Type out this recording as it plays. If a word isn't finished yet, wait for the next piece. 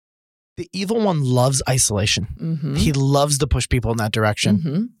The evil one loves isolation. Mm-hmm. He loves to push people in that direction.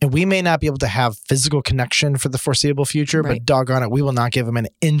 Mm-hmm. And we may not be able to have physical connection for the foreseeable future, Right. but doggone it, we will not give him an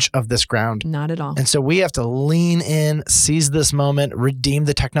inch of this ground. Not at all. And so we have to lean in, seize this moment, redeem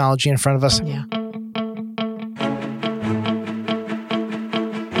the technology in front of us. Yeah.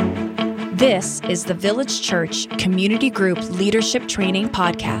 This is the Village Church Community Group Leadership Training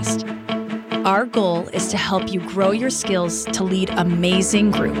Podcast. Our goal is to help you grow your skills to lead amazing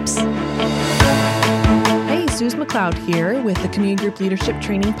groups. Hey, Suze McLeod here with the Community Group Leadership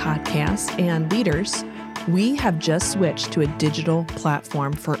Training Podcast. And leaders, we have just switched to a digital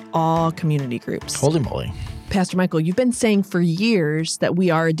platform for all community groups. Holy moly. Pastor Michael, you've been saying for years that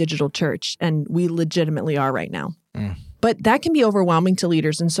we are a digital church, and we legitimately are right now. But that can be overwhelming to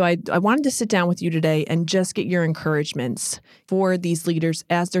leaders. And so I wanted to sit down with you today and just get your encouragements for these leaders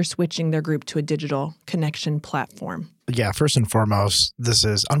as they're switching their group to a digital connection platform. Yeah, first and foremost, this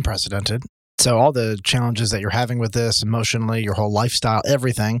is unprecedented. So all the challenges that you're having with this emotionally, your whole lifestyle,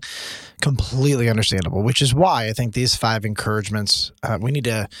 everything, completely understandable, which is why I think these 5 encouragements, we need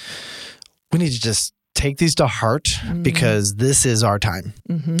to just take these to heart because this is our time.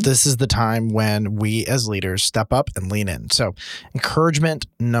 Mm-hmm. This is the time when we as leaders step up and lean in. So encouragement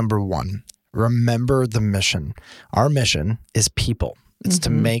number 1, remember the mission. Our mission is people. It's to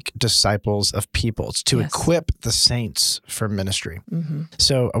make disciples of people. It's to equip the saints for ministry. Mm-hmm.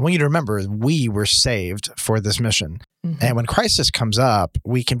 So I want you to remember we were saved for this mission. And when crisis comes up,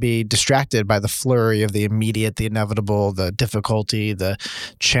 we can be distracted by the flurry of the immediate, the inevitable, the difficulty, the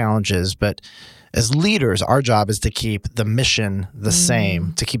challenges. But as leaders, our job is to keep the mission the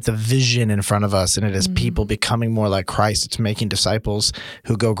same, to keep the vision in front of us. And it is people becoming more like Christ. It's making disciples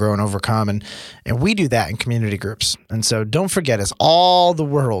who go, grow, and overcome. And we do that in community groups. And so don't forget, as all the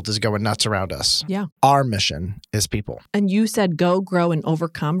world is going nuts around us, our mission is people. And you said go, grow, and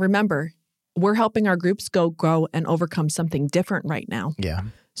overcome. Remember, we're helping our groups go, grow, and overcome something different right now. Yeah.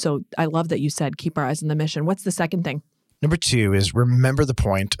 So I love that you said keep our eyes on the mission. What's the second thing? Number 2 is remember the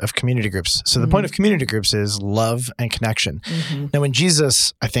point of community groups. So the point of community groups is love and connection. Now, when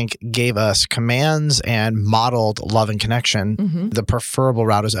Jesus, I think, gave us commands and modeled love and connection, the preferable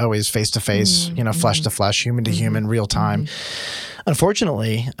route is always face-to-face, flesh to flesh, human to human, real time.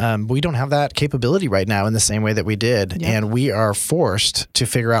 Unfortunately, we don't have that capability right now in the same way that we did. And we are forced to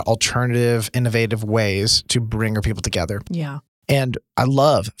figure out alternative, innovative ways to bring our people together. Yeah. And I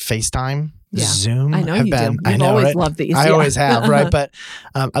love FaceTime. Zoom. I know you do. You've always loved these. I always have, right? But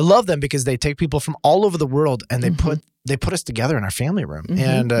I love them because they take people from all over the world and they put us together in our family room.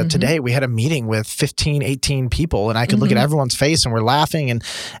 And today we had a meeting with 15, 18 people, and I could look at everyone's face and we're laughing and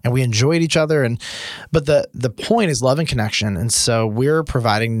we enjoyed each other. But the point is love and connection. And so we're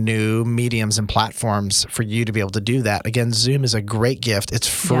providing new mediums and platforms for you to be able to do that. Again, Zoom is a great gift. It's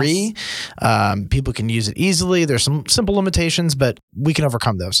free. People can use it easily. There's some simple limitations, but we can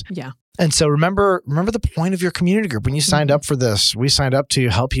overcome those. Yeah. And so remember the point of your community group. When you signed up for this, we signed up to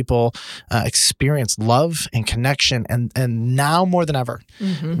help people experience love and connection. And now more than ever,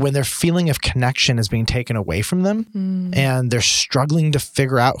 when their feeling of connection is being taken away from them and they're struggling to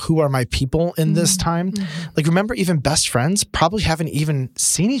figure out who are my people in this time, like remember even best friends probably haven't even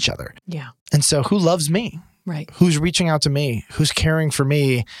seen each other. Yeah. And so who loves me? Right. Who's reaching out to me? Who's caring for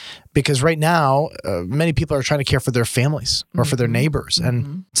me? Because right now, many people are trying to care for their families or for their neighbors.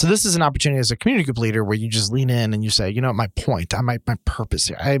 And so this is an opportunity as a community group leader where you just lean in and you say, my point, my purpose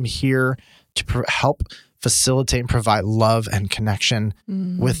here. I am here to help facilitate and provide love and connection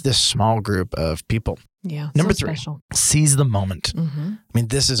with this small group of people. Yeah. Number so 3, special. seize the moment. I mean,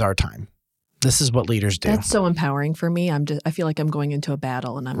 this is our time. This is what leaders do. That's so empowering for me. I feel like I'm going into a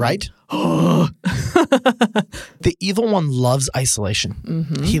battle and I'm right? The evil one loves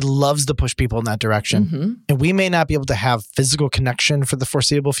isolation. He loves to push people in that direction. And we may not be able to have physical connection for the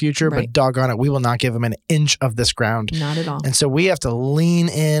foreseeable future, but doggone it, we will not give him an inch of this ground. Not at all. And so we have to lean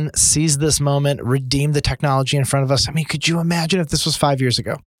in, seize this moment, redeem the technology in front of us. I mean, could you imagine if this was 5 years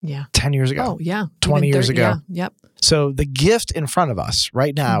ago? Yeah. 10 years ago? Oh, yeah. 20 Even years ago? Yeah. Yep. So the gift in front of us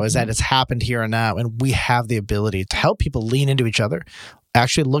right now is that it's happened here and now, and we have the ability to help people lean into each other,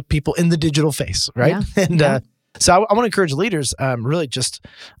 actually look people in the digital face, right? Yeah. And so I want to encourage leaders, really just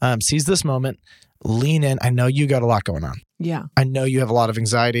seize this moment, lean in. I know you got a lot going on. Yeah. I know you have a lot of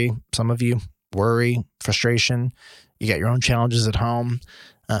anxiety. Some of you worry, frustration. You got your own challenges at home.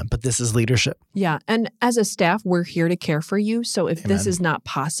 But this is leadership. Yeah. And as a staff, we're here to care for you. So if this is not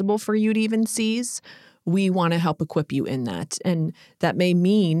possible for you to even seize, we want to help equip you in that. And that may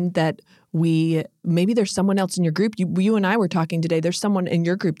mean that Maybe there's someone else in your group. You and I were talking today. There's someone in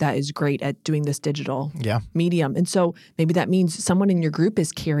your group that is great at doing this digital medium. And so maybe that means someone in your group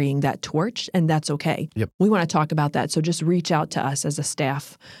is carrying that torch, and that's okay. Yep. We want to talk about that. So just reach out to us as a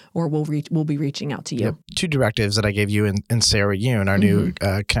staff, or we'll be reaching out to you. Yep. 2 directives that I gave you and Sarah Yoon, our new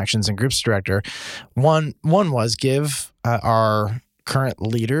Connections and Groups Director. One was give our current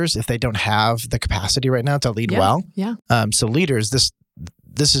leaders, if they don't have the capacity right now to lead well. Yeah. So leaders,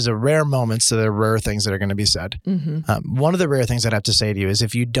 this is a rare moment, so there are rare things that are going to be said. One of the rare things I'd have to say to you is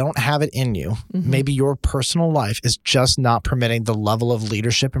if you don't have it in you, maybe your personal life is just not permitting the level of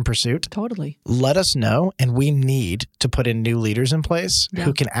leadership and pursuit. Totally. Let us know, and we need to put in new leaders in place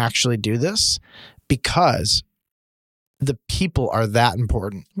who can actually do this, because the people are that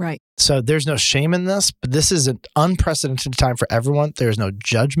important. Right. So there's no shame in this, but this is an unprecedented time for everyone. There's no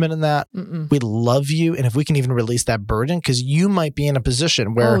judgment in that. We love you. And if we can even release that burden, because you might be in a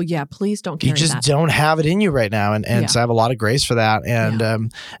position where please don't carry you just don't have it in you right now. And so I have a lot of grace for that.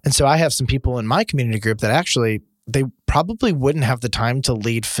 And so I have some people in my community group that actually, they probably wouldn't have the time to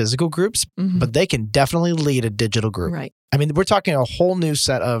lead physical groups, but they can definitely lead a digital group. Right. I mean, we're talking a whole new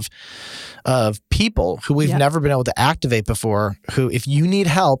set of people who we've never been able to activate before, who, if you need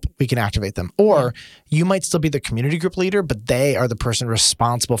help, we can activate them. Or you might still be the community group leader, but they are the person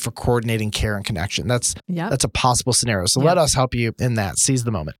responsible for coordinating care and connection. That's a possible scenario. So let us help you in that. Seize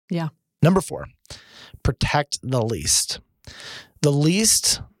the moment. Yeah. Number 4, protect the least. The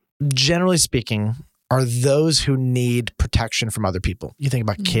least, generally speaking, are those who need protection from other people. You think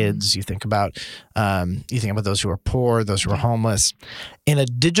about kids, you think about those who are poor, those who are homeless. In a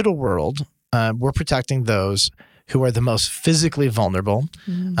digital world, we're protecting those who are the most physically vulnerable,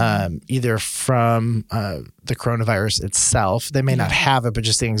 either from the coronavirus itself. They may not have it, but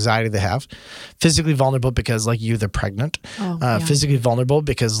just the anxiety they have. Physically vulnerable because, like you, they're pregnant. Physically vulnerable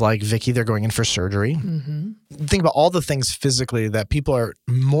because, like Vicky, they're going in for surgery. Think about all the things physically that people are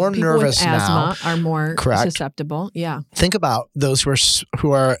more nervous with asthma now. Are more susceptible. Yeah. Think about those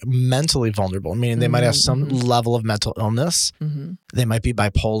who are mentally vulnerable, meaning they might have some level of mental illness. They might be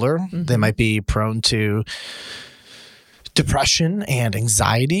bipolar. They might be prone to depression and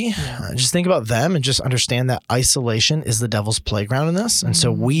anxiety. Just think about them and just understand that isolation is the devil's playground in this. And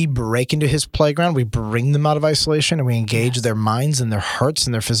so we break into his playground, we bring them out of isolation, and we engage their minds and their hearts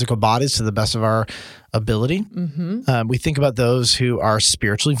and their physical bodies to the best of our ability. We think about those who are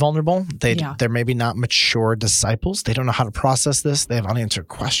spiritually vulnerable. They're maybe not mature disciples. They don't know how to process this. They have unanswered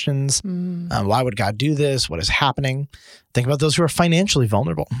questions. Why would God do this? What is happening? Think about those who are financially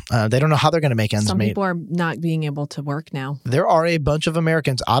vulnerable. They don't know how they're going to make ends meet. Some people are not being able to work now. There are a bunch of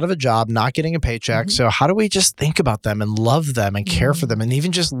Americans out of a job, not getting a paycheck. So how do we just think about them and love them and care for them and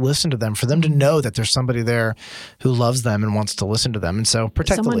even just listen to them, for them to know that there's somebody there who loves them and wants to listen to them? And so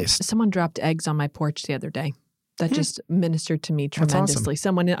protect the least. Someone dropped eggs on my porch the other day. That just ministered to me tremendously. Awesome.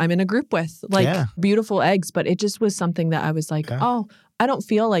 Someone I'm in a group with, beautiful eggs, but it just was something that I was like, I don't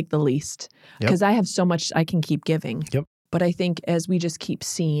feel like the least because I have so much I can keep giving. But I think as we just keep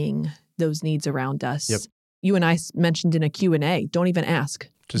seeing those needs around us, you and I mentioned in a Q&A, don't even ask.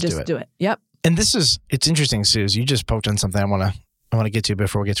 Just do it. Yep. And it's interesting, Suze. You just poked on something I want to get to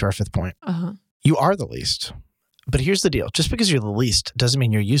before we get to our 5th point. You are the least. But here's the deal. Just because you're the least doesn't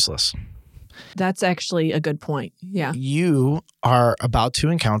mean you're useless. That's actually a good point. Yeah. You are about to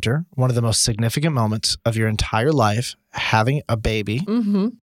encounter one of the most significant moments of your entire life, having a baby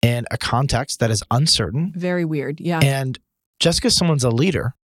in a context that is uncertain. Very weird. Yeah. And just because someone's a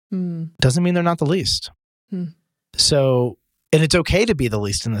leader doesn't mean they're not the least. So, and it's okay to be the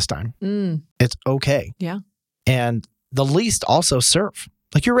least in this time. It's okay. Yeah. And the least also serve.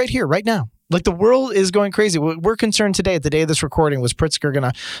 Like you're right here, right now. Like the world is going crazy. We're concerned today, at the day of this recording, was Pritzker going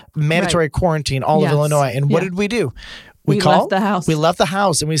to mandatory quarantine all of Illinois? And what did we do? We left the house. We left the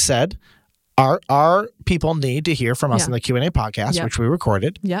house and we said, our people need to hear from us in the Q&A podcast, which we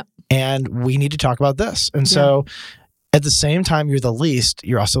recorded. And we need to talk about this. And so at the same time, you're the least,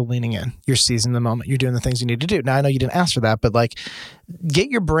 you're also leaning in. You're seizing the moment. You're doing the things you need to do. Now, I know you didn't ask for that, but like get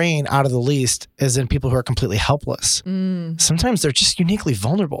your brain out of the least as in people who are completely helpless. Sometimes they're just uniquely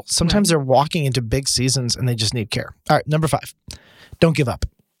vulnerable. Sometimes they're walking into big seasons and they just need care. All right, number 5, don't give up.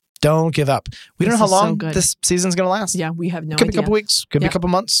 Don't give up. We don't know how long this season's going to last. Yeah, we have no idea. Could be a couple weeks. Could be a couple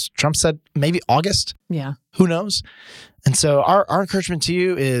months. Trump said maybe August. Yeah. Who knows? And so our encouragement to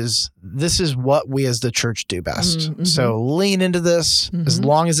you is this is what we as the church do best. So lean into this as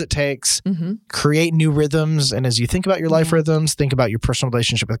long as it takes. Create new rhythms. And as you think about your life rhythms, think about your personal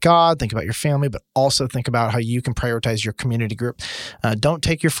relationship with God, think about your family, but also think about how you can prioritize your community group. Don't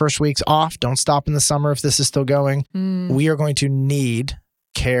take your first weeks off. Don't stop in the summer if this is still going. We are going to need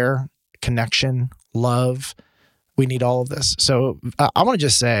care, connection, love. We need all of this. So I want to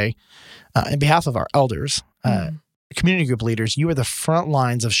just say, in behalf of our elders, community group leaders, you are the front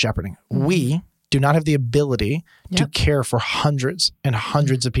lines of shepherding. We do not have the ability to care for hundreds and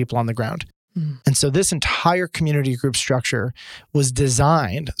hundreds of people on the ground. And so this entire community group structure was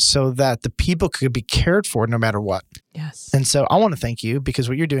designed so that the people could be cared for no matter what. Yes. And so I want to thank you because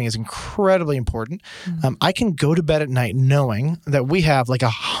what you're doing is incredibly important. I can go to bed at night knowing that we have like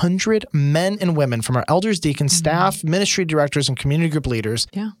 100 men and women from our elders, deacons, staff, ministry directors, and community group leaders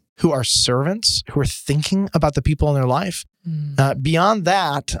who are servants, who are thinking about the people in their life. Beyond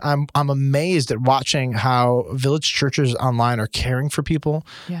that, I'm amazed at watching how village churches online are caring for people,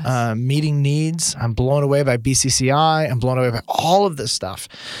 meeting needs. I'm blown away by BCCI. I'm blown away by all of this stuff.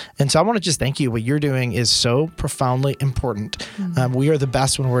 And so I want to just thank you. What you're doing is so profoundly important. We are the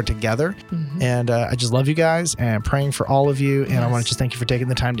best when we're together. And I just love you guys and I'm praying for all of you. And I want to just thank you for taking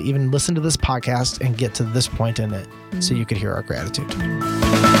the time to even listen to this podcast and get to this point in it so you could hear our gratitude.